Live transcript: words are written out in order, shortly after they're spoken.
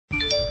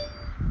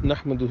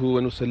نحمده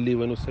ونصلي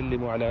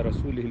ونسلم على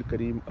رسوله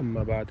الكريم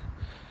أما بعد.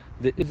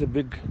 There is a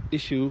big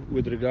issue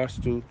with regards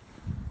to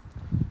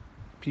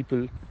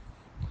people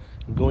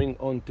going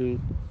on to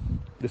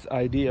this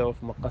idea of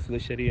maqasid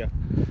al-sharia,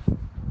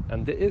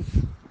 and there is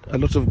a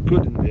lot of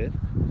good in there.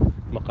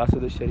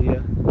 Maqasid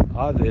al-sharia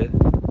are there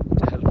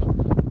to help,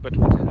 but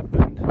what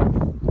happened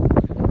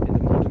in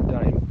the modern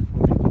time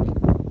when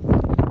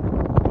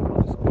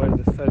people square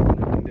the circle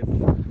and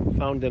they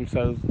found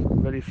themselves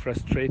very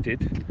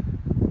frustrated,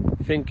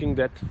 thinking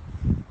that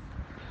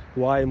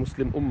why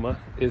Muslim Ummah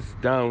is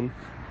down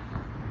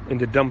in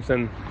the dumps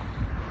and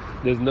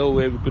there's no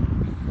way we could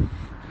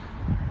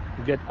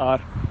get our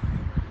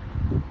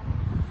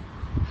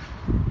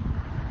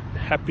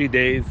happy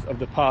days of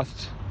the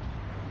past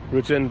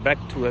returned back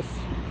to us.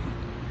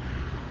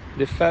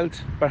 They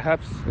felt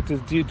perhaps it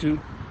is due to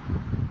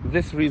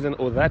this reason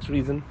or that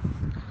reason.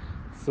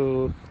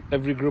 So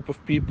every group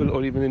of people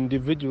or even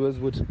individuals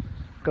would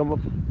come up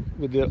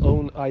with their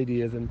own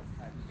ideas and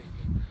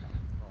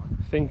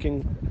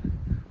thinking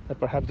that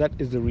perhaps that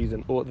is the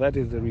reason or that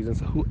is the reason.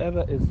 So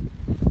whoever is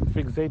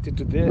fixated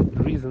to their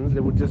reasons, they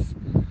would just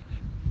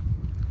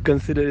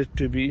consider it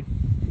to be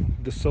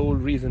the sole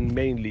reason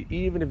mainly,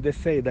 even if they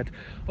say that,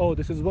 oh,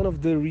 this is one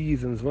of the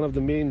reasons, one of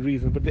the main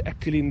reasons, but they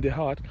actually in their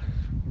heart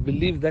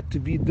believe that to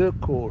be the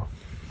core.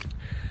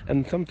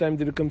 And sometimes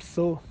they become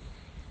so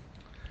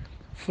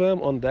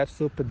firm on that,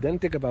 so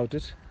pedantic about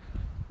it,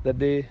 that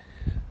they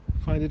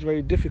find it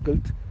very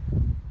difficult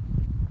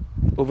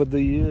over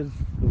the years,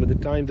 over the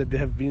time that they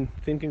have been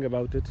thinking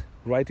about it,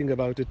 writing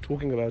about it,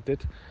 talking about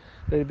it,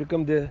 that it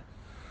become their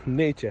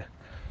nature.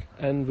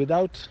 And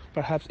without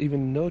perhaps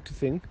even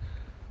noticing,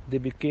 they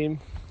became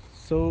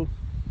so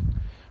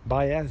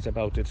biased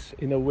about it,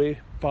 in a way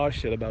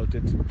partial about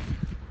it.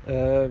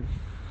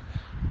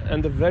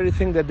 And the very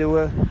thing that they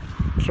were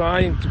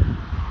trying to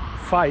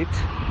fight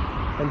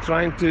and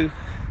trying to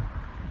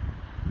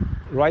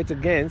write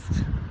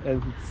against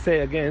and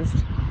say against,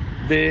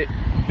 they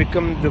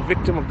become the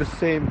victim of the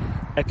same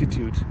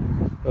attitude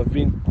of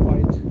being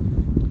quite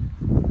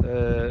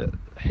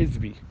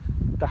hizbi,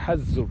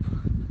 tahazzub,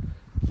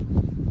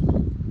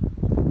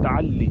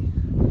 ta'alli.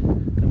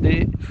 And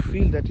they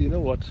feel that, you know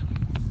what,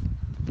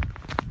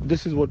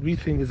 this is what we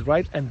think is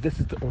right and this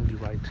is the only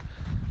right.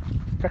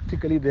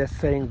 Practically they're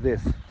saying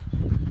this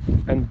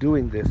and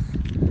doing this,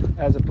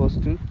 as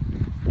opposed to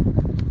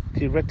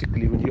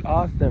theoretically. When you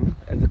ask them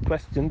as a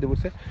question, they would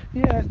say,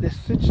 yes,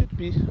 there should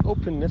be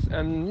openness,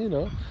 and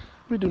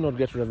we do not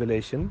get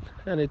revelation,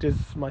 and it is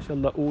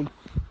mashallah all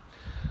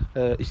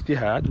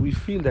ijtihad. We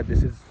feel that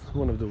this is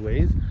one of the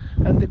ways,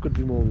 and there could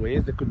be more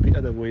ways, there could be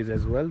other ways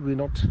as well. We're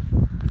not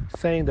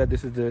saying that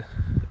this is the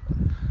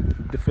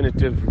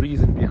definitive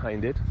reason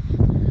behind it,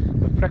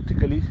 but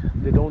practically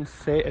they don't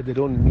say it, they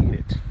don't mean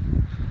it.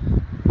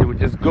 They would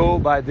just go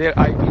by their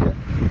idea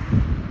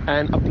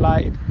and apply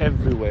it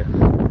everywhere.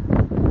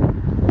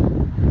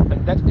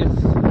 And that is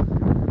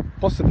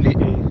possibly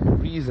a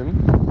reason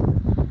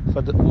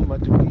for the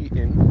Ummah to be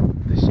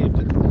in the shape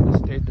and the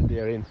state that they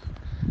are in.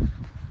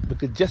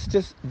 Because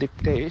justice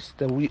dictates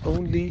that we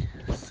only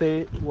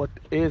say what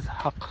is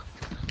haqq,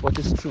 what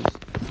is truth.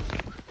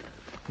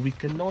 We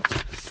cannot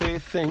say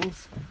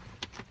things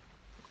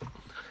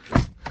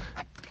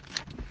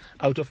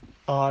out of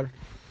our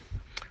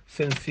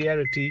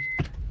sincerity,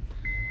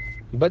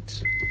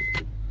 but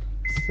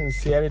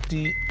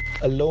sincerity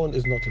alone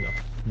is not enough.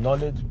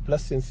 Knowledge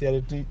plus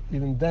sincerity,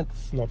 even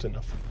that's not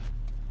enough.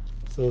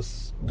 So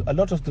a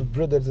lot of the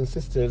brothers and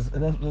sisters,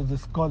 and a lot of the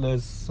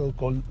scholars,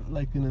 so-called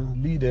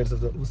leaders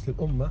of the Muslim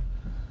Ummah,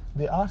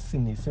 they are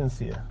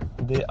sincere.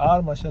 They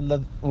are,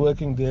 mashallah,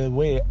 working their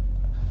way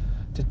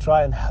to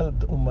try and help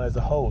the Ummah as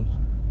a whole.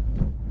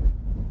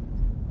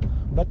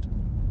 But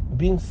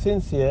being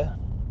sincere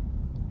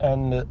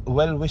and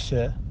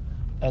well-wisher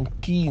and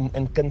keen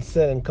and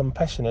concerned and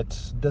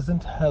compassionate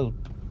doesn't help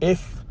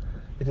if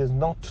it is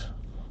not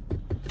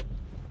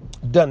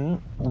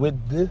done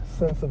with the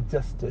sense of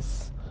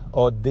justice,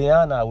 or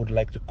dhyana, I would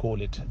like to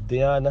call it.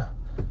 Dhyana.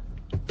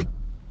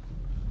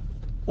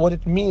 What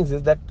it means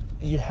is that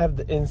you have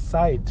the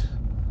insight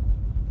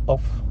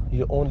of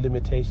your own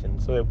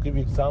limitations. So I'll give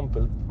you an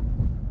example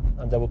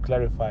and that will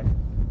clarify.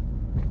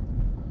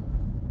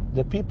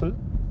 The people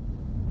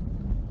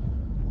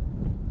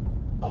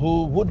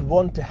who would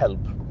want to help,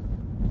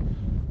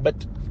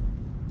 but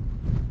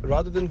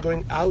rather than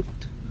going out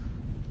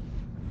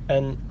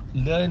and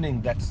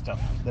learning that stuff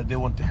that they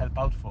want to help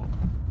out for,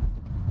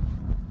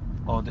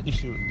 or the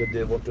issue that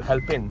they want to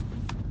help in,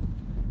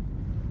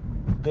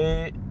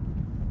 they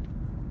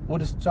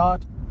would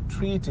start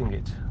treating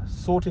it,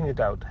 sorting it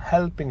out,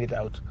 helping it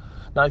out.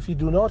 Now, if you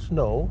do not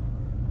know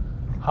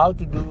how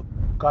to do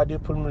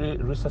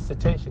cardiopulmonary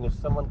resuscitation, if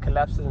someone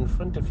collapses in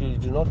front of you, you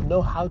do not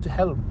know how to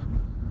help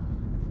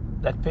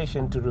that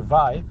patient to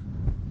revive,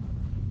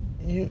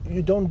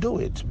 you don't do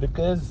it,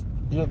 because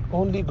you're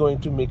only going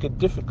to make it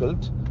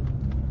difficult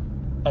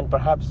and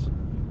perhaps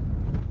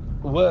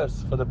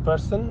worse for the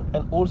person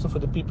and also for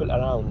the people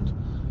around.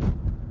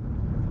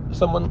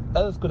 Someone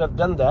else could have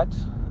done that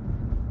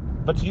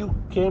But you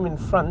came in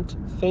front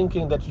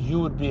thinking that you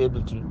would be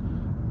able to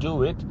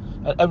do it,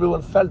 and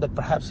everyone felt that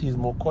perhaps he's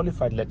more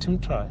qualified, let him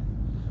try.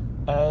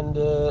 And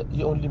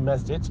you only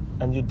messed it,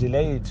 and you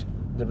delayed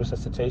the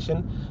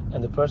resuscitation,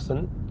 and the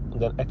person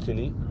then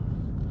actually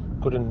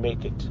couldn't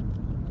make it,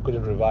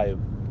 couldn't revive.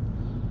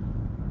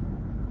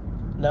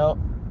 Now,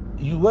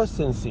 you were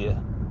sincere,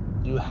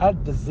 you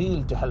had the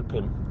zeal to help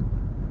him,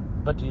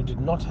 but you did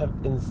not have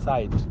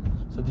insight.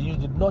 So you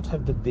did not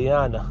have the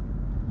dhyana,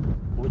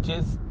 which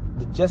is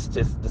the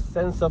justice, the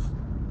sense of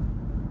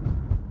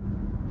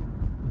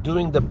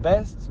doing the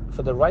best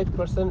for the right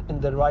person in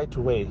the right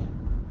way,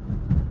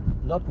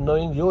 not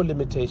knowing your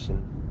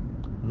limitation,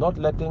 not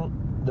letting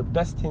the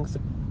best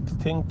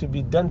thing to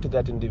be done to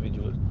that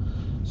individual.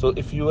 So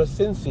if you were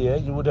sincere,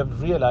 you would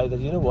have realized that,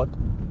 you know what,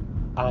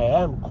 I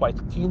am quite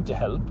keen to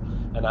help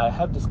and I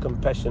have this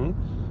compassion,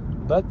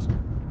 but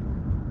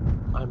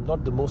I'm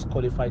not the most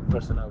qualified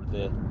person out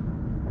there.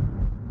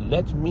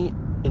 Let me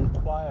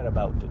inquire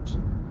about it.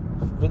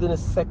 Within a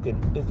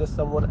second, is there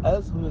someone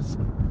else who is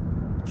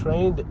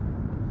trained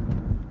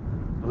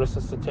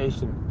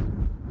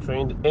resuscitation,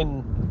 trained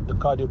in the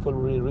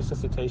cardiopulmonary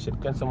resuscitation?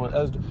 Can someone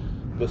else do?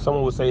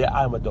 Someone will say, yeah,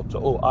 I'm a doctor.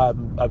 Oh,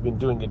 I've been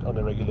doing it on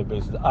a regular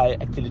basis. I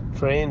actually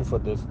train for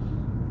this.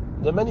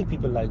 There are many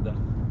people like that.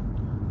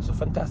 So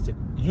fantastic.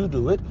 You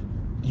do it,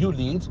 you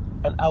lead,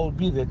 and I will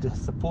be there to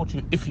support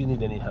you if you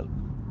need any help.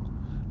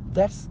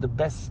 That's the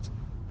best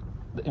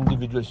the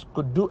individuals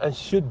could do and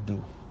should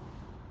do.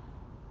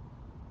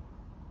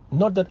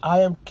 Not that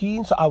I am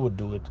keen, so I would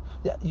do it.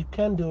 Yeah, you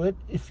can do it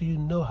if you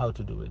know how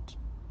to do it.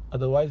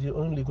 Otherwise, you're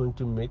only going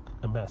to make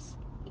a mess.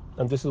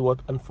 And this is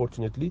what,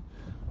 unfortunately,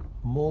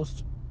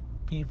 most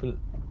people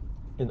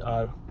in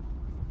our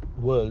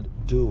world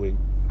doing.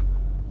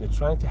 They're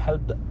trying to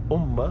help the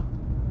ummah.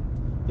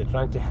 They're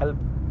trying to help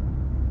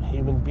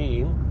human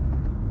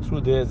being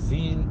through their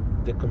zeal,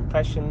 their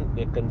compassion,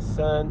 their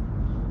concern,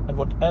 and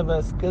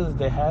whatever skills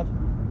they have,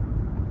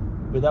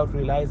 without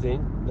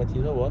realizing that,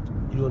 you know what,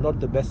 you are not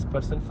the best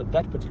person for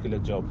that particular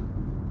job.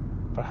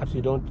 Perhaps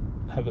you don't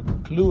have a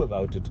clue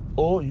about it,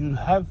 or you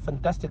have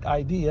fantastic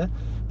idea,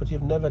 but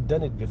you've never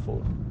done it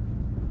before.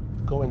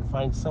 Go and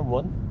find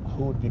someone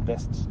who would be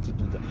best to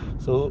do that.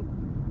 So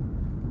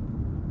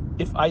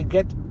if I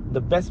get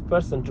the best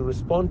person to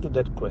respond to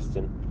that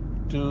question,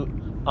 to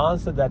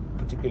answer that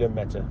particular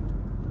matter,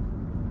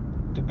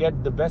 to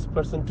get the best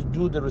person to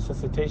do the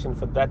resuscitation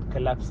for that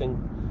collapsing,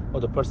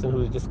 or the person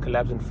who is just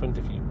collapsed in front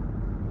of you,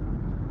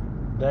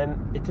 then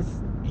it is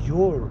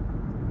your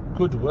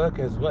good work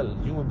as well.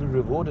 You will be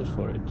rewarded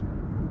for it,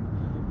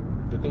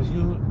 because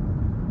you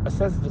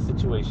assessed the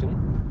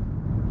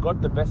situation,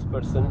 got the best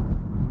person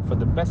for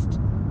the best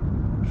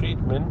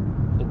treatment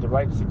in the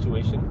right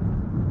situation,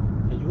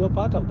 and you are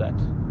part of that.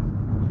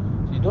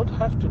 So you don't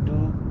have to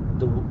do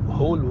the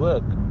whole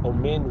work or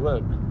main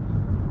work.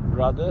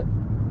 Rather,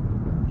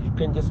 you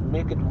can just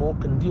make it more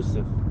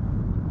conducive.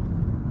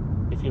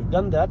 If you've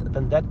done that,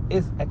 then that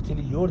is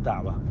actually your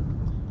da'wah.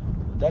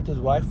 That is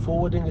why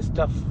forwarding is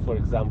tough, for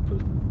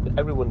example.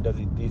 Everyone does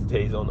it these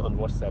days on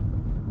WhatsApp.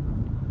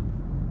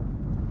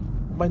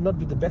 It might not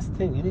be the best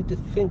thing. You need to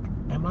think,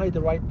 am I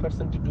the right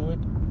person to do it?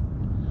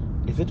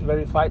 Is it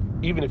verified?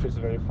 Even if it's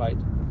verified,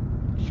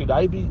 should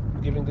I be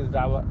giving this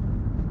da'wah?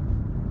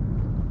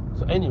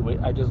 So anyway,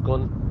 I just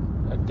gone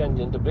a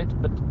tangent a bit,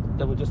 but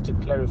that was just to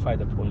clarify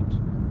the point.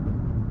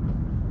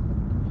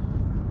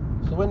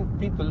 So when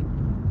people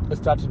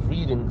started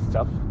reading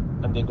stuff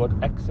and they got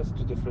access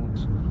to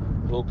different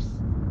books,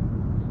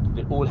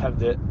 they all have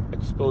their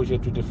exposure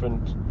to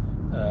different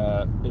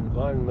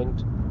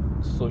environment,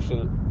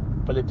 social,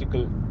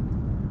 political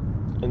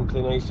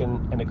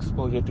inclination, and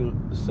exposure to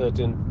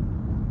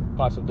certain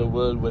parts of the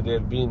world where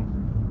they've been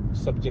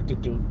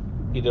subjected to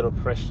either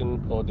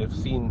oppression, or they've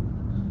seen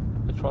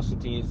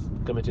atrocities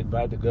committed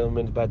by the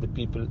government, by the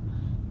people,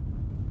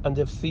 and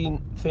they've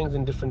seen things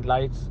in different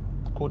lights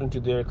according to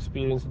their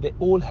experience. They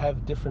all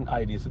have different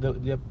ideas. So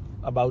there are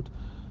about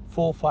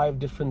 4 or 5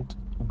 different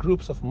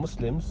groups of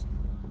Muslims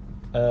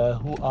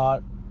who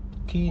are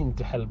keen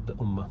to help the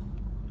ummah,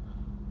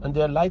 and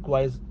they are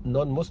likewise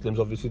non-Muslims.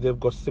 Obviously they've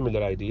got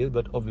similar ideas,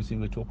 but obviously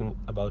we're talking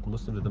about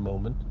Muslims at the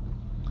moment,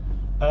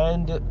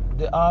 and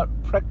they are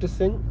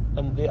practicing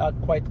and they are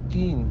quite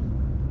keen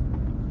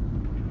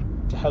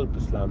to help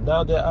Islam.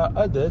 Now there are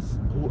others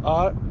who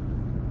are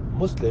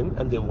Muslim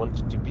and they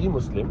want to be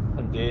Muslim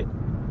and they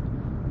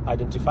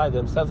identify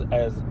themselves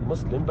as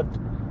Muslim, but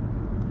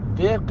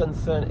their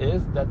concern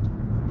is that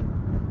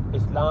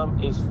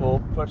Islam is for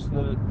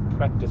personal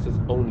practices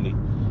only.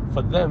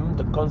 For them,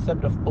 the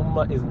concept of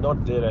ummah is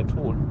not there at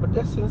all, but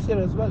they're sincere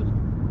as well.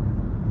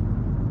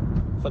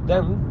 For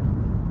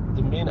them,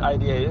 the main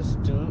idea is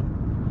to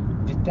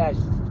detach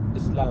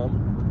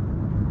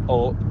Islam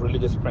or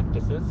religious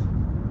practices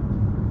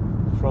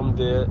from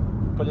the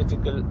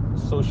political,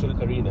 social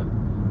arena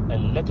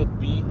and let it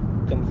be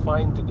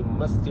confined to the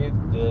masjid,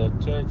 the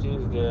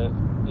churches, the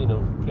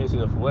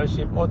places of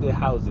worship, or their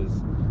houses,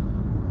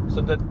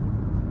 so that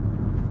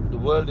the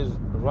world is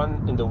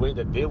run in the way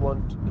that they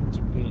want it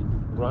to be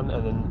run,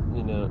 and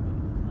then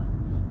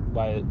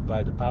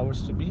by the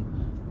powers to be,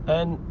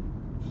 and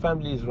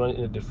families run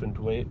in a different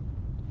way,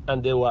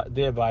 and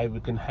thereby we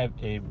can have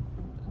a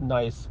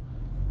nice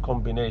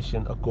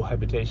combination or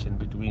cohabitation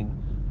between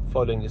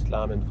following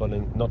Islam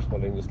and not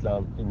following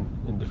Islam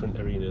in different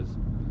arenas.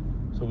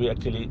 So we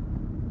actually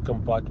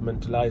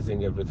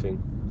compartmentalizing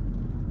everything,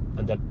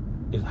 and that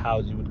is how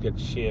you would get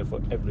share for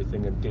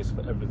everything and taste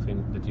for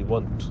everything that you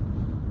want.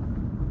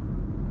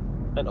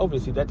 And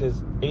obviously that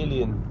is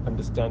alien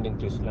understanding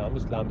to Islam.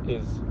 Islam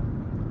is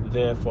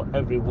there for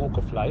every walk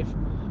of life,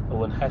 and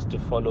one has to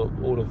follow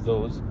all of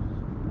those.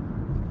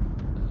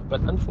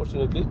 But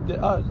unfortunately,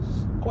 there are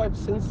quite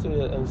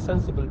sincere and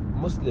sensible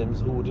Muslims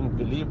who wouldn't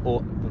believe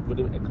or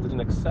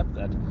wouldn't accept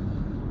that.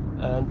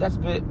 And that's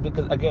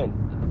because, again,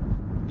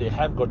 they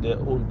have got their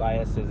own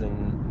biases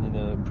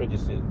and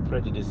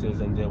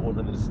prejudices and their own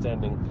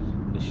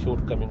understanding, the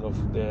shortcoming of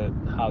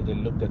how they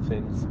looked at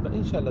things. But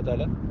inshallah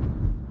ta'ala,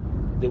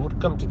 they would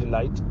come to the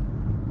light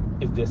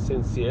if they're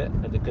sincere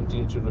and they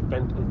continue to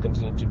repent and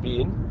continue to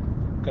be in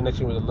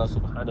connection with Allah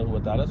subhanahu wa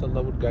ta'ala. So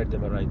Allah would guide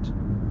them aright.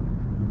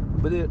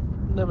 But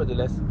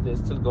nevertheless, they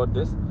still got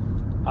this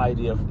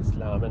idea of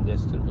Islam and they're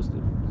still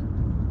Muslims.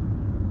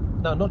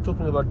 Now, not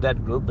talking about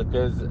that group,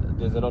 because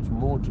there's a lot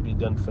more to be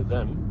done for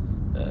them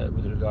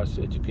with regards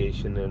to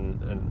education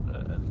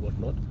and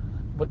whatnot.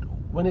 But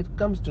when it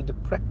comes to the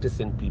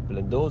practicing people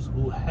and those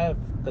who have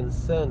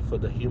concern for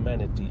the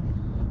humanity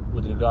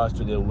with regards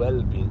to their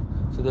well-being,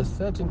 so there's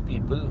certain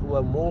people who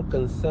are more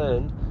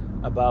concerned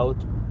about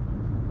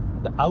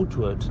the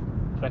outward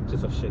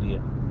practice of Sharia,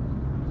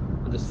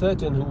 and there's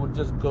certain who would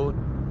just go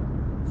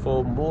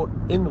for more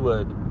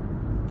inward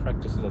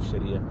practices of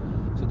Sharia.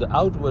 So the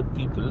outward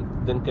people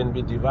then can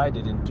be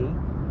divided into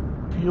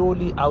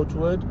purely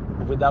outward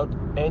without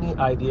any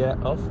idea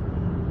of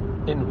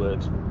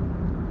inward,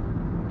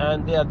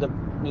 and they are the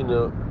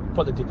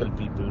political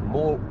people,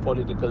 more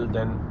political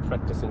than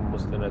practicing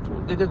Muslim at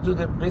all. They just do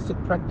their basic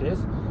practice,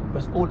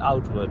 but it's all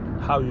outward,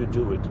 how you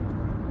do it.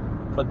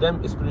 For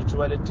them,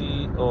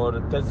 spirituality or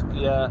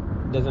tazkiyah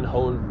doesn't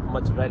hold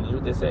much value.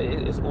 They say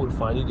it's all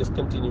fine, you just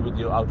continue with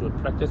your outward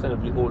practice and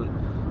it will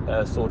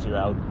all sort you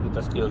out.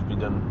 The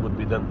tazkiyah would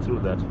be done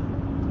through that.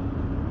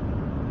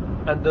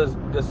 And there's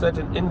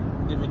certain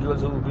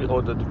individuals who will be,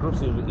 or the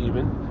groups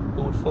even,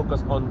 who would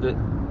focus on the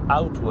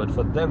outward.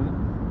 For them,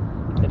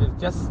 it is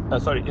just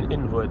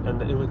inward,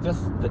 and it was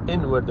just the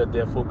inward that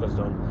they're focused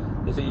on.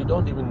 They say you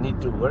don't even need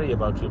to worry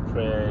about your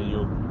prayer,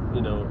 your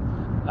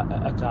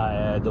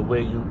attire, the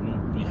way you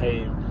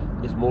behave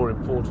is more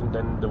important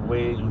than the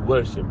way you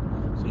worship.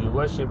 So your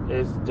worship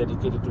is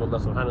dedicated to Allah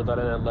subhanahu wa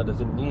ta'ala, and Allah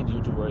doesn't need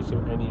you to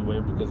worship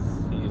anyway because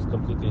He is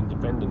completely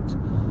independent.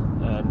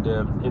 And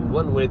in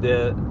one way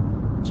they're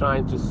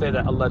trying to say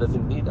that Allah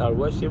doesn't need our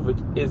worship, which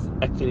is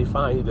actually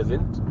fine, He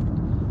doesn't.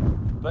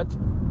 But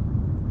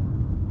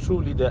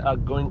truly they are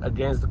going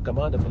against the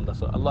command of Allah.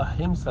 So Allah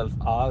Himself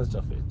asked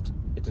of it.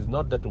 It is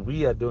not that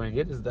we are doing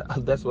it, it's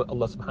that's what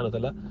Allah subhanahu wa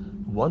ta'ala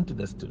wanted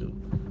us to do.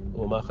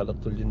 وَمَا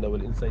خَلَقْتُ الْجِنَّ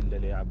وَالْإِنسَ إِلَّا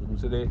لِيَعْبُدُونَ.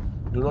 So they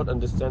do not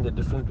understand the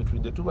difference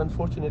between the two,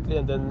 unfortunately,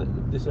 and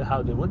then this is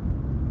how they would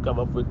come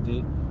up with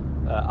the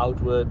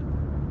outward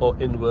or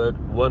inward,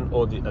 one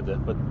or the other.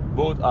 But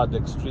both are the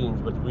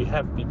extremes, but we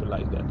have people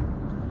like that.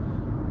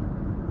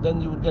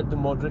 Then you would get the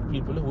moderate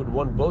people who would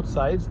want both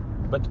sides,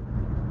 but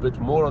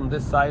more on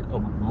this side or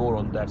more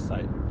on that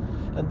side.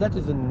 And that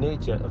is the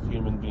nature of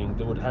human beings.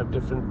 They would have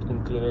different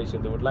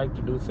inclination. They would like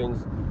to do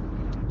things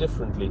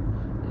differently.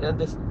 And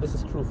this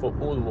is true for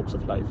all walks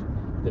of life.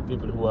 The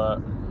people who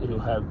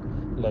have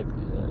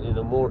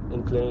more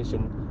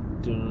inclination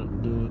to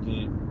do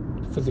the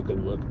physical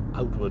work,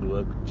 outward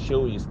work,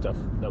 showy stuff.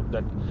 Now,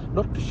 that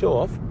not to show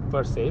off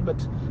per se,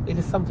 but it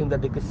is something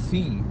that they can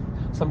see,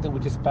 something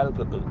which is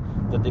palpable,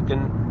 that they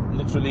can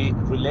literally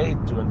relate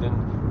to, and then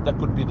that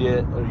could be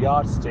their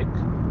yardstick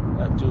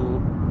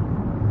to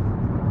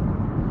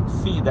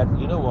see that,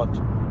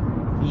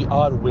 we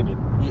are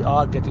winning, we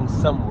are getting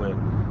somewhere.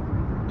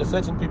 There's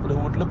certain people who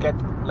would look at,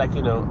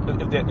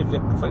 if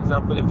they're, for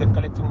example, if they're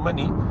collecting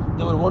money,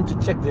 they will want to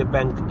check their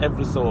bank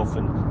every so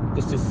often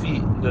just to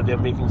see that they're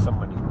making some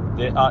money.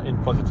 They are in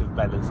positive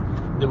balance.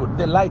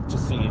 They like to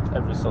see it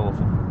every so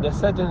often. There's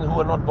certain who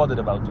are not bothered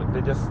about it.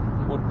 They just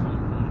would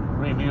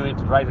review it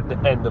right at the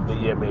end of the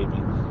year,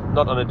 maybe,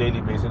 not on a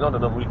daily basis, not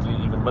on a weekly,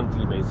 even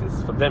monthly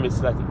basis. For them,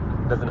 it's like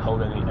it doesn't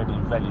hold any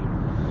value.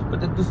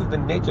 But this is the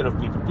nature of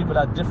people. People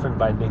are different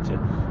by nature,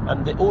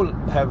 and they all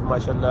have,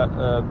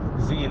 mashallah,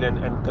 zeal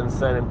and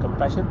concern and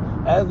compassion.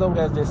 As long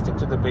as they stick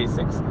to the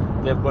basics,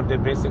 they've got their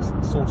basics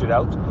sorted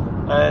out,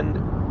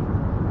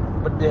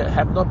 but they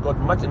have not got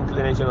much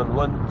inclination on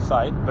one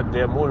side, but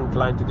they are more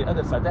inclined to the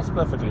other side. That's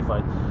perfectly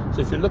fine.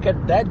 So if you look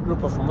at that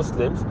group of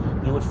Muslims,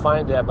 you would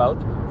find there are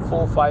about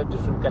 4 or 5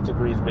 different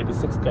categories, maybe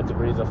 6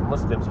 categories of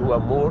Muslims who are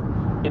more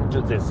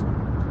into this.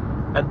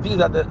 And these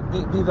are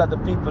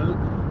the people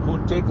who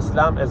take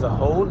Islam as a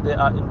whole. They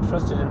are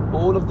interested in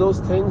all of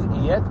those things,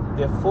 yet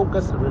their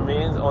focus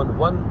remains on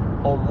one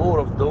or more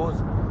of those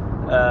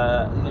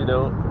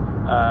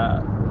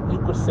you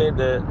could say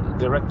the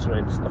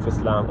directorates of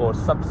Islam or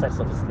subsets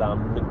of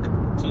Islamic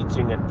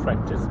teaching and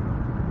practice.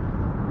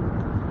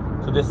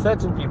 So there's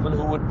certain people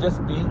who would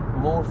just be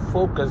more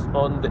focused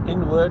on the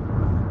inward,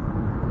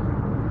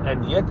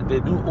 and yet they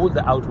do all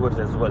the outwards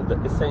as well, the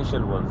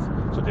essential ones.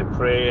 So they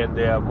pray and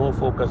they are more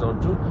focused on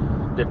to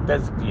the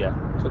tazkiyah.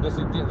 So this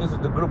is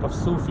the group of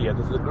Sufia.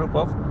 This is the group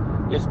of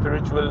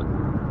spiritual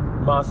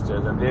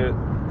masters, and they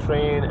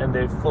train and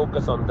they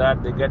focus on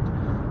that. They get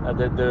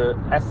the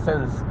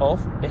essence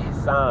of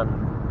ihsan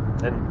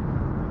and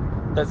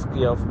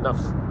tazkiyah of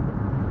nafs.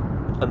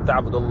 أن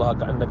تعبد الله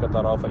كأنك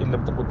تراه فإن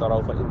لم تكن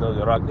تراه فإنه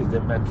يراك is the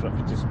mantra,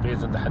 which is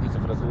based on the hadith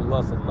of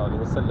Rasulullah sallallahu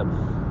alaihi wasallam.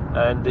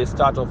 And they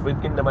start off with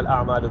إنما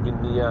الأعمال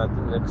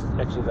بالنيات.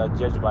 Actions are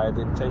judged by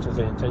the intentions,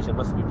 and intention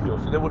must be pure.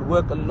 So they would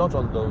work a lot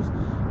on those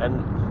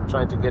and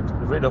trying to get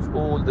rid of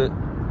all the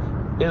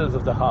ills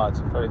of the heart.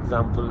 For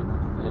example,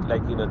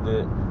 like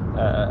the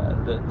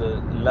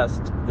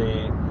lust,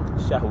 the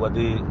shahwa,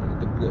 the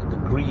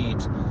greed,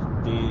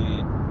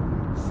 the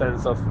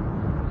sense of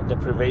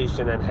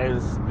deprivation, and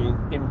hence being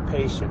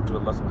impatient to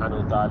Allah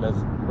subhanahu wa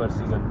ta'ala's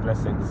mercies and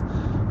blessings,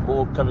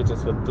 more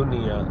covetous for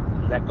dunya,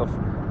 lack of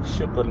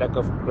shukr, lack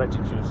of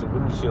gratitude, so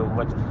wouldn't show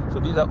much. So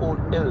these are all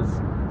ills,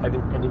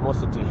 having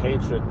animosity,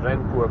 hatred,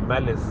 rancor,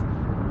 malice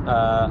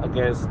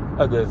against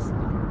others,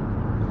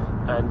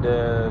 and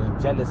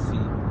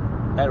jealousy,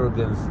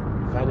 arrogance,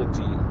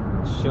 vanity,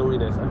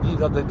 showiness, and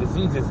these are the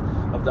diseases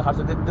of the heart.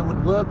 So they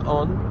would work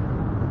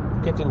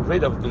on getting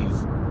rid of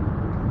these.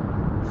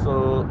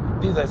 So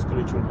these are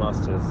spiritual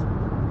masters.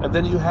 And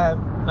then you have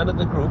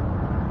another group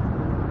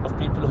of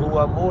people who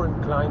are more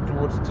inclined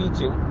towards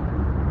teaching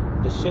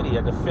the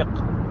Sharia, the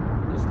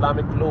fiqh,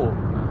 Islamic law,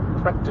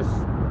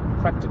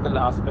 practical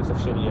aspects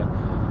of Sharia.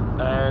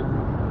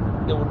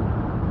 And they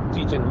would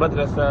teach in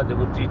madrasa, they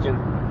would teach in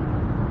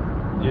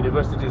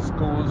universities,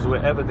 schools,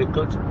 wherever they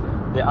could.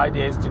 The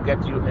idea is to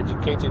get you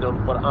educated on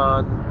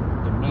Quran,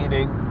 the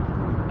meaning,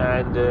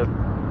 and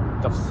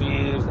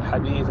tafsir,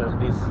 hadith, and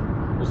hadith,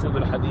 usul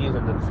al-hadith,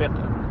 and then fiqh,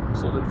 and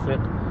usul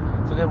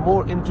al-fiqh. So they're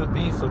more into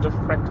these sort of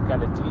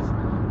practicalities,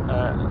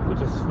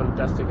 which is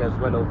fantastic as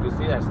well,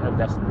 obviously, and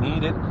that's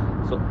needed.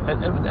 So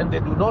and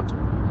they do not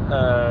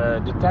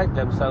detach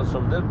themselves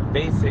from the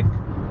basic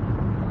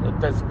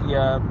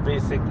tazkiyah,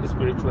 basic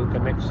spiritual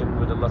connection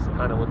with Allah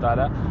subhanahu wa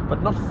ta'ala,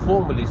 but not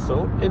formally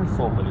so,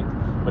 informally.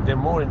 But they're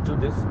more into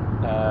this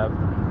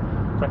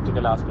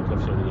practical aspect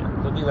of Sharia.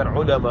 So these are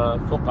ulama,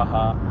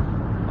 fuqaha,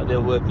 and they're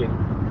working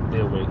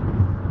their way.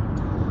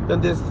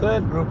 Then there's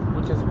third group,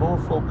 which is more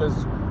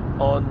focused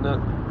on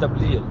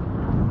tabligh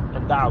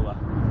and da'wah,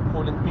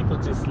 calling people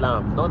to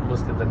Islam,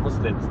 non-Muslims and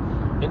Muslims,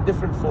 in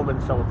different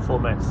formats.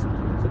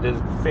 So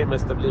there's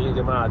famous tablighi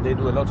jama'ah, they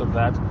do a lot of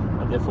that,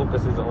 and their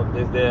focus is on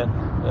this. There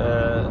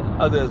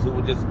others who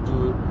would just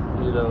do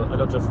a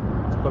lot of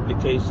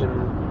publication,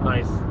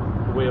 nice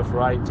way of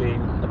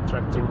writing,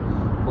 attracting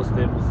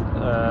Muslims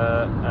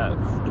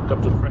to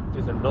come to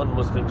practice, and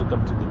non-Muslims to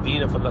come to the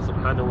deen of Allah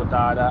subhanahu wa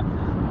ta'ala.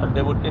 And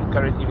they would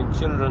encourage even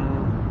children,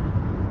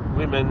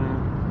 women,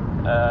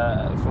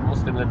 for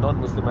Muslim and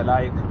non-Muslim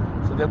alike.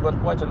 So they've got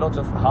quite a lot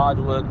of hard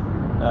work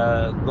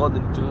gone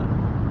into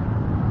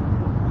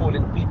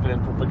calling people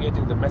and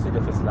propagating the message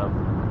of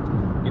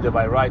Islam, either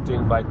by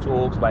writing, by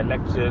talks, by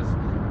lectures,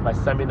 by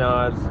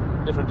seminars,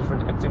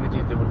 different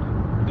activities they would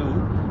do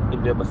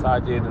in their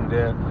masajid, in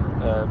their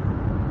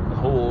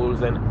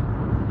halls and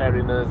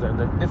arenas, and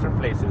then different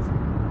places.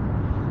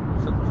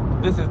 So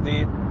this is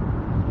the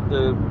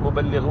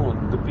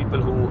muballighun, the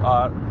people who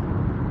are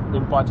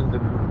imparting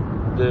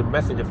the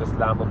message of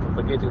Islam, or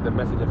propagating the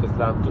message of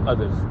Islam to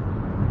others.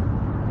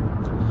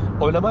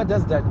 Ulama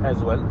does that as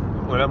well.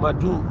 Ulama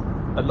do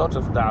a lot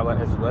of da'wah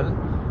as well,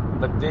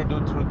 but they do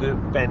through the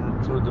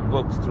pen, through the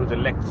books, through the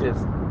lectures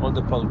on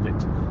the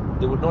pulpit.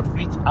 They would not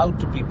reach out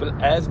to people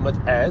as much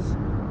as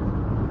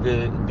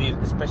the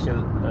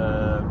special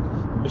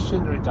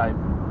missionary type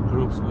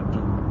groups would do.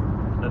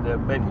 And there are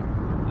many,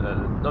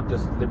 not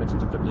just limited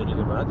to Tabligh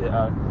Jama'ah, there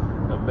are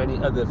many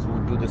others who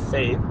do the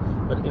same,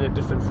 but in a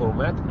different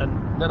format,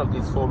 and none of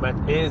these format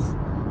is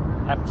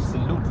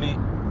absolutely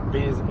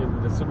based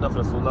in the Sunnah of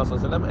Rasulullah sallallahu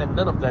alaihi wasallam, and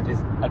none of that is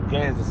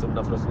against the Sunnah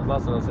of Rasulullah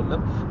sallallahu alaihi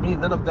wasallam.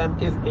 Meaning none of them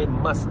is a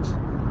must,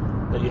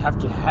 that you have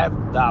to have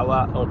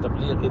da'wah or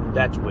tabligh in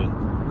that way.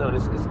 No,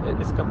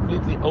 it's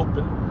completely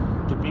open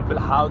to people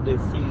how they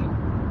feel.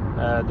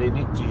 They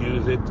need to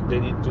use it. They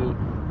need to,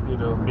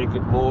 make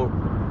it more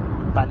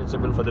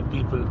palatable for the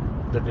people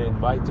that they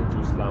invite into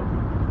Islam.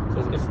 So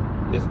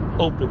it's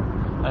open,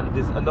 and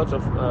there's a lot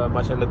of,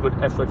 mashallah, good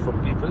effort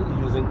from people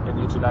using and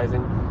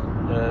utilizing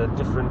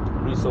different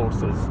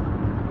resources,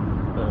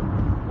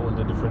 all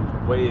the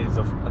different ways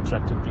of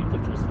attracting people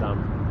to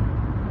Islam.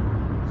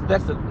 So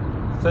that's the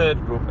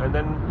third group. And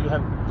then you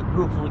have the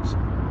group which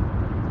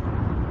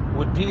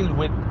would deal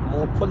with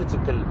more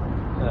political,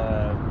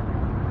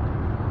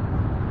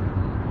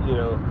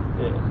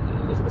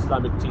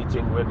 Islamic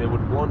teaching, where they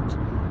would want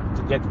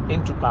to get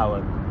into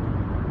power.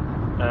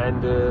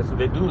 And so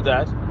they do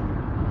that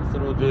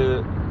through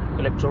the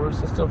electoral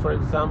system, for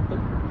example,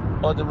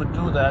 or they would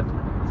do that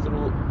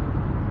through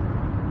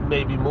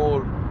maybe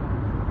more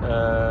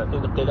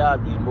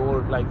inqilabi,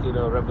 more like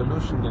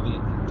revolutionary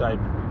type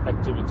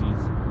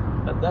activities,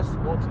 and that's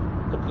both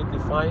completely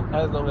fine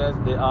as long as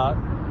they are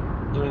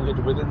doing it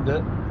within the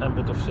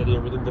ambit of Sharia,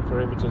 within the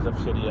parameters of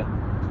Sharia,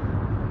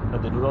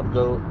 and they do not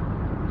go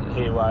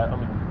haywire. I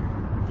mean,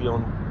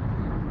 beyond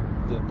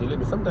the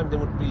limit. Sometimes there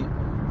would be,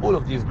 all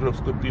of these groups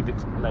could be a bit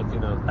like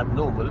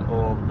abnormal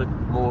or a bit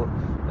more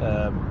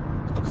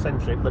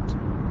eccentric, but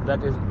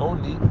that is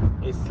only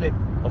a slip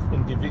of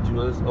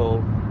individuals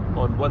or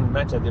on one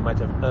matter they might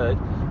have heard,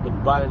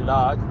 but by and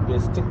large they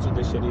stick to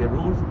the Sharia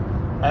rules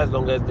as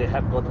long as they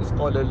have got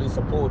scholarly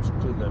support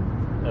to them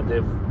and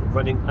they're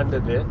running under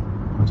their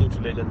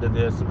tutelage, under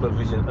their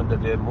supervision, under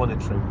their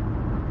monitoring.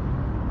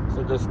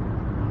 So the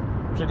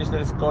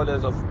traditional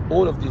scholars of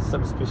all of these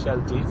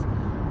subspecialties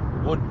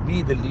would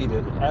be the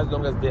leader. As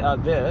long as they are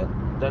there,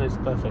 then it's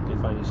perfectly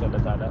fine, inshallah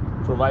ta'ala,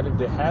 provided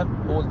they have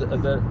all the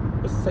other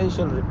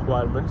essential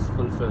requirements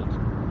fulfilled,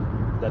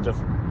 that of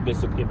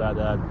basic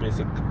ibadat,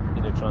 basic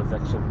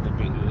transaction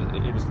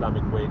in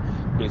Islamic way,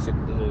 basic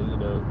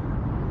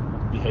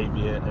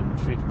behavior and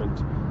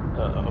treatment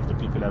of the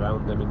people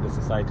around them in the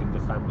society, in the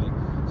family.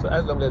 So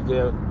as long as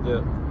they're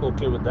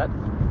okay with that,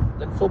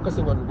 then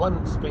focusing on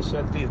one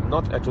specialty is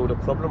not at all a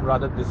problem.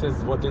 Rather, this is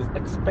what is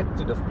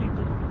expected of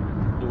people.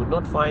 You would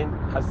not find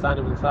Hassan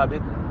ibn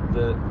Thabit,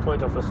 the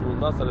point of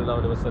Rasulullah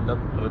sallallahu alaihi wasallam,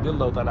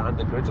 radiallahu ta'ala an,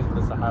 the greatest of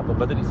the Sahaba,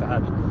 Badri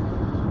Sahabi,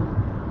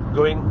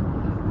 going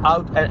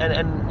out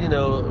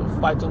and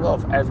fighting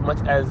off, as much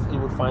as you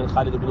would find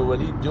Khalid ibn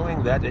Walid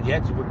doing that, and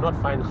yet you would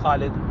not find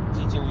Khalid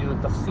teaching you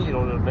tafsir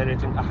or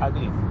narrating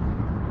ahadith.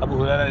 Abu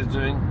Hurairah is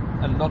doing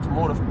a lot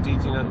more of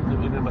teaching, and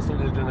Ibn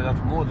Masud is doing a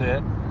lot more there,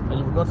 and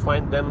you would not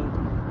find them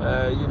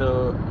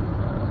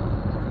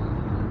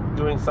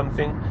doing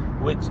something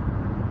which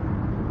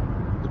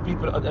the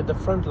people at the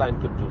front line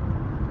could do.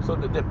 So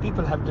the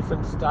people have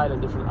different style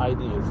and different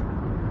ideas,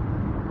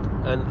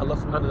 and Allah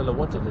subhanahu wa ta'ala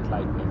wanted it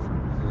like this,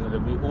 so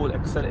that we all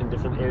excel in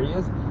different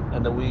areas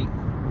and then we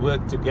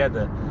work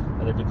together,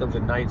 and it becomes a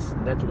nice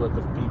network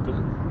of people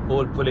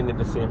all pulling in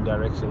the same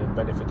direction and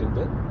benefiting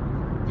the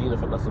deen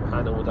of Allah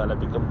subhanahu wa ta'ala,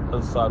 become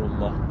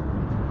Ansarullah.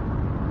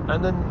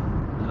 And then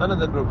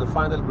another group, the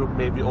final group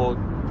maybe, or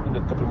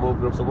a couple more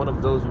groups, and one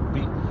of those would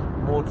be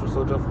more to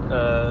sort of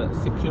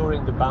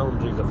securing the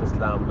boundaries of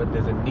Islam when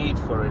there's a need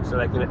for it, so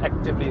like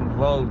actively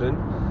involved in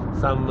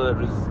some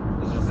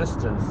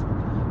resistance.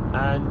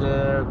 And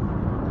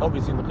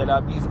obviously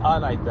Muqallabis are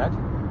like that,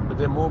 but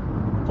they're more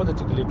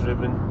politically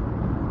driven,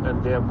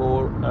 and they're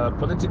more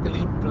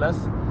politically, plus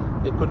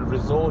they could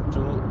resort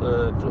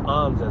to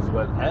arms as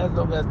well, as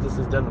long as this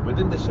is done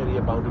within the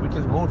Sharia boundary, which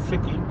is more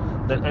tricky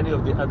than any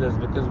of the others,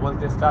 because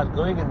once they start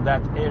going in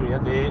that area,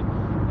 they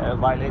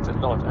violate a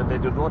lot, and they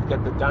do not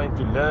get the time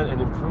to learn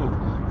and improve.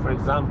 For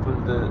example,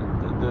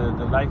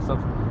 the likes of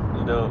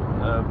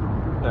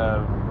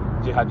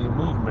jihadi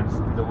movements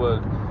in the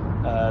world,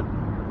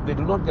 they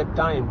do not get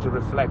time to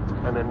reflect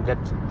and then get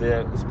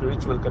their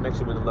spiritual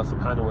connection with Allah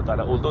subhanahu wa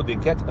ta'ala, although they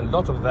get a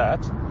lot of that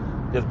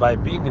just by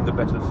being in the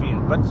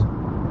battlefield. But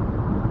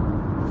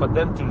for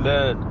them to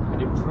learn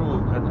and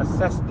improve and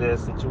assess their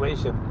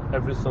situation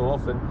every so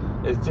often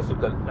is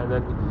difficult. And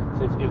then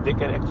if they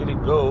can actually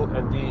go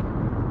and be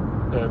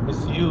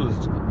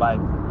misused by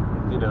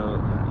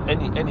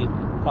any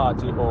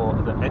party or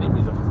the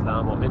enemies of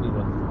Islam, or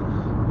anyone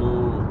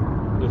who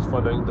is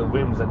following the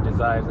whims and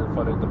desires and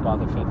following the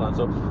path of shaitan.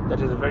 So that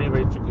is very,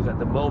 very tricky at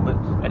the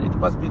moment, and it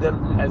must be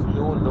done, as we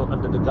all know,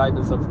 under the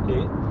guidance of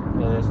a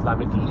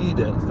Islamic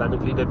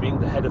leader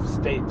being the head of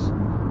state.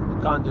 You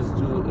can't just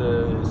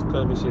do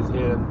skirmishes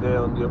here and there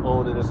on your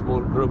own in a small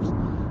groups,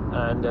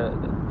 and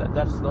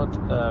that's not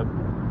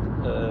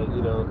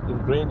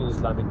ingrained in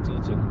Islamic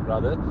teaching.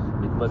 Rather,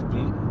 it must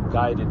be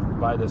guided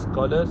by the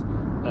scholars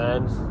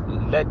and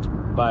led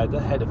by the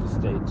head of the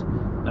state.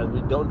 And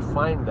we don't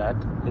find that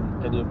in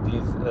any of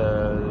these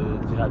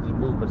jihadi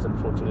movements,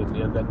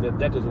 unfortunately, and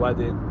that is why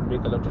they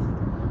make a lot of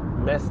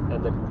mess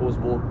and that cause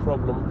more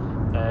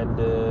problem, and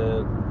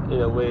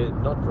in a way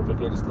not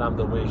propagate Islam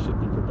the way it should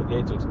be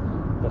propagated,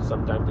 but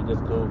sometimes they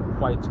just go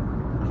quite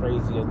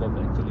crazy and then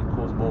actually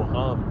cause more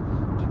harm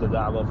to the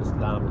da'wah of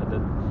Islam. And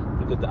then,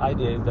 because the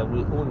idea is that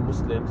we all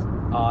Muslims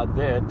are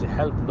there to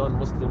help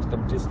non-Muslims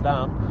come to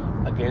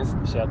Islam against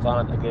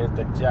shaitan, against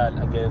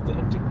Dajjal, against the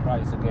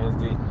Antichrist, against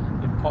the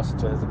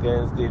imposters,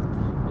 against the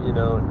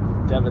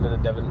devil and the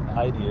devil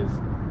ideas.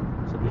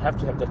 So we have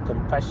to have that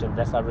compassion.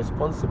 That's our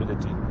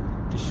responsibility,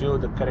 to show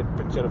the correct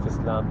picture of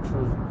Islam,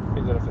 true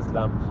figure of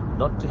Islam,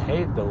 not to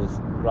hate those,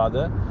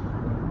 rather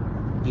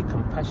be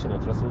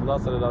compassionate. Rasulullah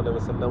sallallahu alaihi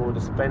wasallam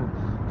would spend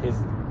his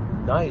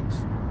nights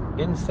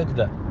in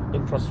sajda,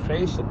 in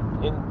prostration,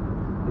 in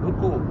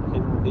ruku,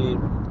 in the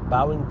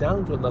bowing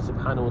down to Allah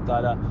subhanahu wa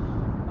ta'ala,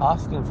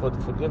 asking for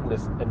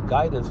forgiveness and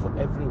guidance for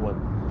everyone.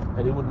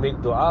 And he would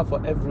make dua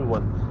for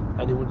everyone,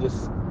 and he would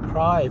just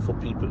cry for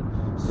people,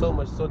 so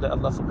much so that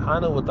Allah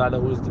subhanahu wa ta'ala,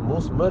 who is the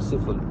most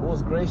merciful,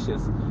 most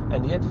gracious,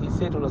 and yet he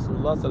said to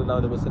Rasulullah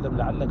sallallahu alaihi wasallam,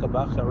 لَعَلَّكَ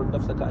بَاخِعٌ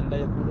نَفْسَكَ أَلَّا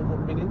يَكُونُوا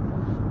مُؤْمِنِينَ,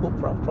 oh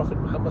Prophet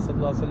Muhammad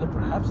sallallahu alaihi wasallam,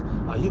 perhaps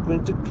are you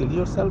going to kill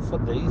yourself for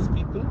these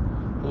people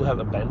who have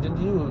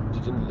abandoned you, who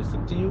didn't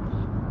listen to you?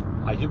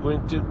 Are you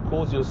going to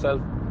cause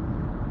yourself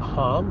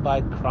harm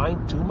by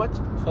crying too much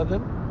for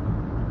them?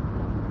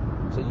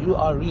 So you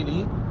are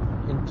really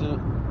into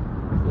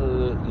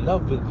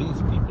love with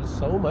these people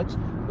so much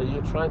that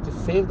you're trying to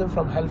save them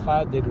from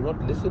hellfire. They do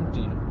not listen to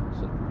you.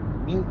 So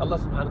Allah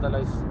subhanahu wa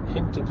ta'ala is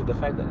hinting to the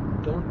fact that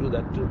don't do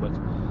that too much.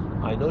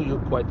 I know you're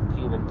quite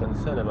keen and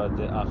concerned about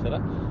the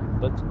akhirah,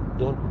 but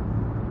don't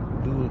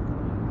do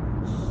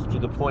to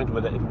the point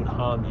where it would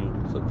harm you.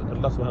 So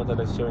Allah subhanahu wa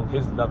ta'ala is showing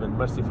His love and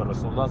mercy for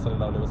Rasulullah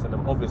sallallahu alaihi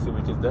wasallam, obviously,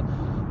 which is the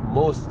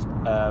most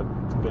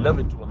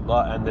beloved to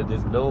Allah, and that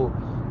there's no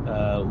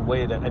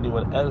way that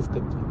anyone else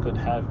could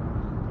have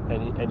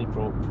any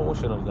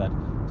proportion of that.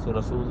 So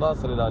Rasulullah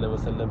sallallahu alaihi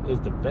wasallam is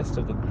the best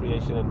of the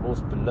creation and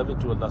most beloved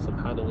to Allah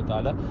subhanahu wa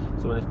ta'ala.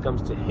 So when it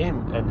comes to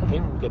him and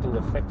him getting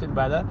affected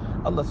by that,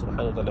 Allah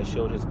subhanahu wa ta'ala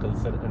showed His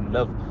concern and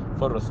love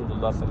for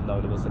Rasulullah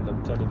sallallahu alaihi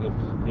wasallam, telling him,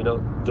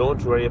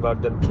 don't worry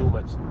about them too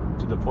much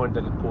to the point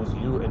that it causes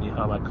you any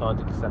harm. I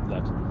can't accept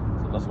that. So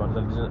Allah subhanahu wa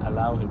ta'ala didn't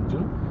allow him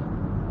to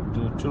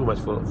do too much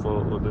for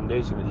the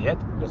nation. And yet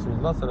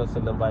Rasulullah sallallahu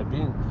alaihi wasallam, by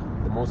being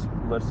the most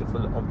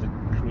merciful of the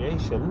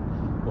creation,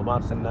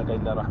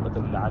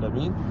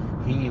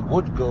 he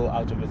would go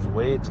out of his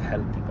way to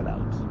help people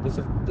out. So this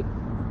is the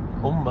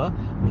ummah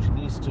which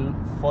needs to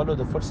follow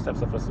the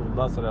footsteps of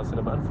Rasulullah sallallahu alaihi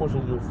wasallam.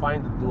 Unfortunately, you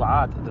find the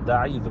du'at, the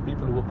da'i, the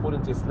people who are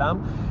calling to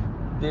Islam,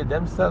 they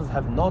themselves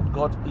have not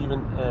got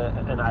even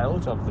an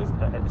iota of this,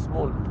 a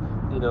small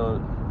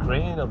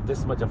grain of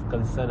this much of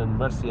concern and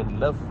mercy and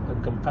love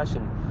and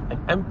compassion and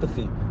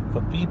empathy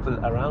for people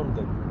around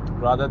them.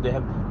 Rather, they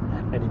have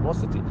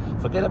animosity.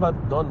 Forget about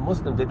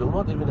non-Muslims. They do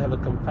not even have a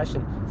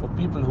compassion for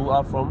people who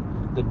are from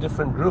the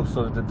different groups.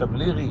 So the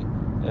Tablighi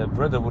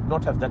brother would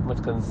not have that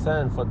much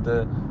concern for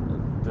the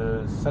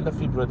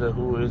Salafi brother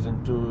who is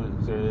into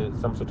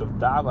some sort of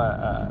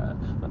da'wah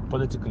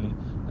politically,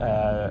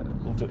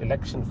 into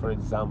election, for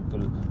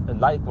example. And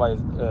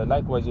likewise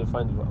you'll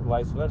find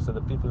vice versa.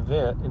 The people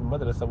there in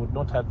madrasa would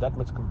not have that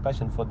much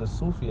compassion for the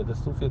Sufi in the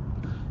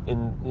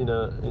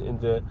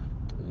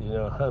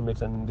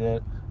hermits and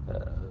their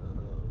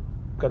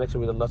connection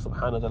with Allah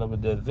subhanahu wa ta'ala,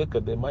 with their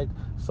dhikr.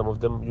 Some of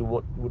them you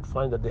would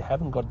find that they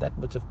haven't got that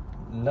much of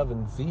love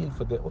and zeal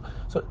for their.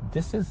 So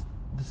this is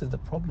the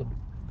problem.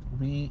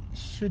 We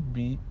should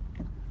be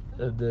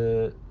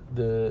the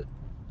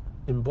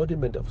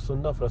embodiment of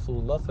Sunnah of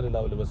Rasulullah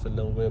sallallahu alaihi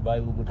wasallam,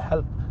 whereby we would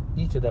help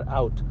each other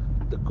out.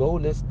 The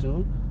goal is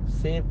to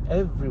save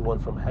everyone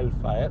from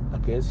hellfire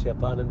against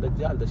Shaitan and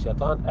Dajjal. The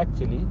Shaitan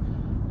actually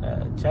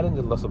challenged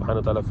Allah subhanahu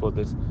wa ta'ala for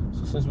this.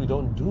 So since we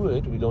don't do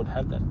it, we don't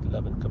have that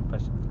love and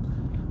compassion.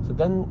 So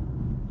then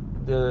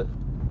the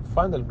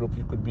final group,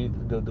 you could be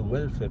the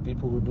welfare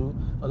people who do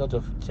a lot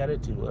of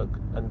charity work,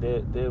 and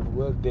they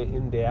work day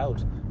in, day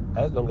out.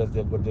 As long as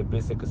they've got their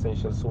basic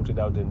essentials sorted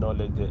out, their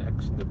knowledge, their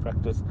action, their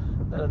practice,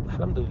 then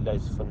alhamdulillah,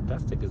 it's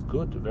fantastic, it's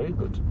good, very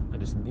good,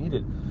 and it's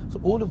needed. So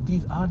all of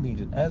these are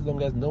needed, as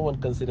long as no one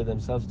considers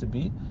themselves to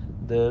be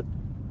the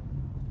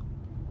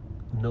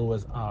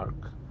Noah's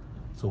Ark.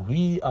 So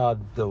we are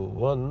the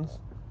ones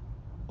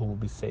who will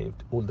be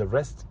saved. All the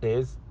rest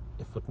is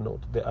a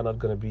footnote. They are not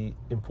going to be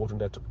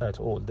important at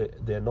all.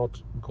 They're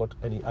not got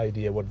any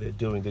idea what they're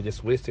doing. They're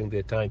just wasting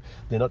their time.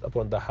 They're not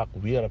upon the haqq.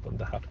 We are upon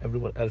the haqq.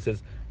 Everyone else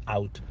is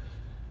out.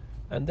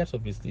 And that's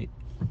obviously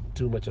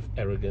too much of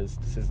arrogance.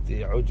 This is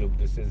the ujub.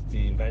 This is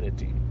the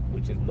vanity,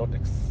 which is not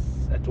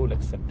at all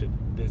accepted.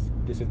 This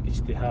is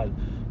ijtihad.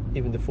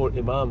 Even the four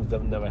imams,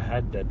 they've never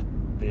had that.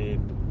 They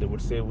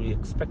would say, we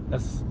expect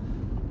us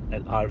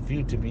and our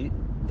view to be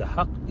the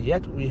haqq,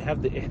 yet we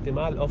have the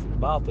ihtimal of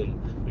batil.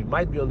 We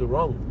might be on the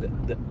wrong.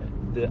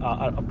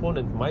 Our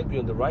opponent might be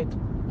on the right.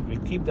 We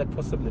keep that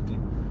possibility.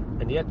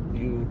 And yet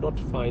you not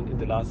find in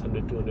the last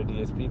 100, 200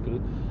 years people,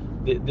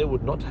 they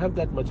would not have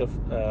that much of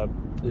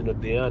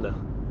diyana,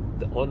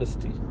 the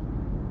honesty.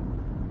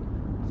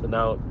 So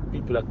now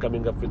people are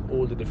coming up with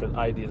all the different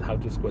ideas how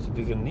to squash it.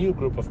 There's a new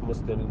group of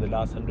Muslims in the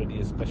last 100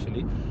 years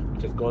especially,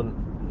 which has gone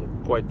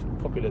quite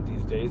popular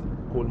these days,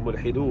 called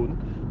mulhidun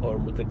or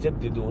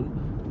mutajaddidun.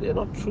 They are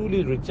not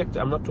truly reject.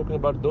 I'm not talking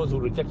about those who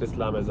reject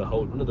Islam as a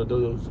whole. No,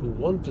 those who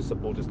want to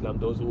support Islam,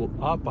 those who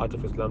are part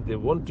of Islam, they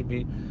want to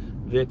be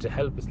there to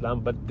help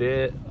Islam, but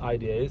their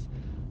idea is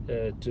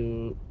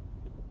the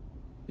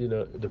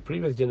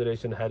previous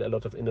generation had a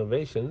lot of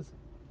innovations,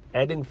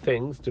 adding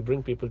things to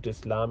bring people to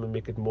Islam and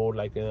make it more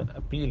like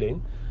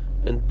appealing.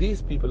 And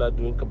these people are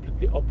doing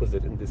completely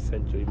opposite in this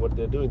century. What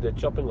they're doing, they're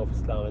chopping off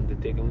Islam and they're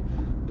taking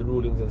the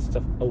rulings and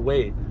stuff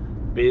away,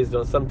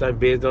 sometimes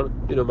based on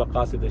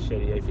maqasid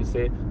al-sharia. If you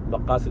say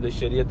maqasid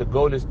al-sharia, the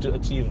goal is to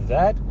achieve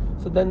that,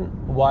 so then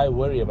why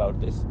worry about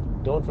this?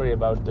 Don't worry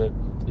about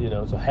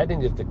so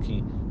heading is the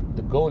key,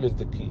 the goal is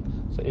the key.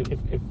 So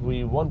if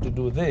we want to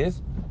do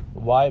this,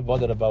 why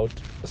bother about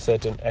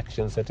certain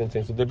actions, certain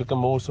things? So they become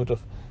more sort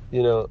of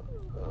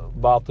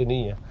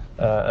batiniya,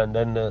 and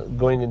then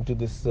going into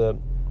this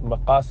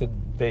maqasid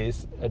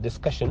based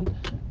discussion,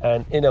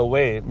 and in a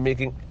way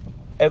making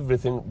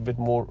everything a bit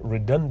more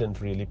redundant,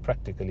 really,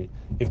 practically,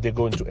 if they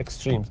go into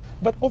extremes.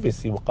 But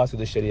obviously, Maqasid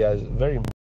al-Sharia is very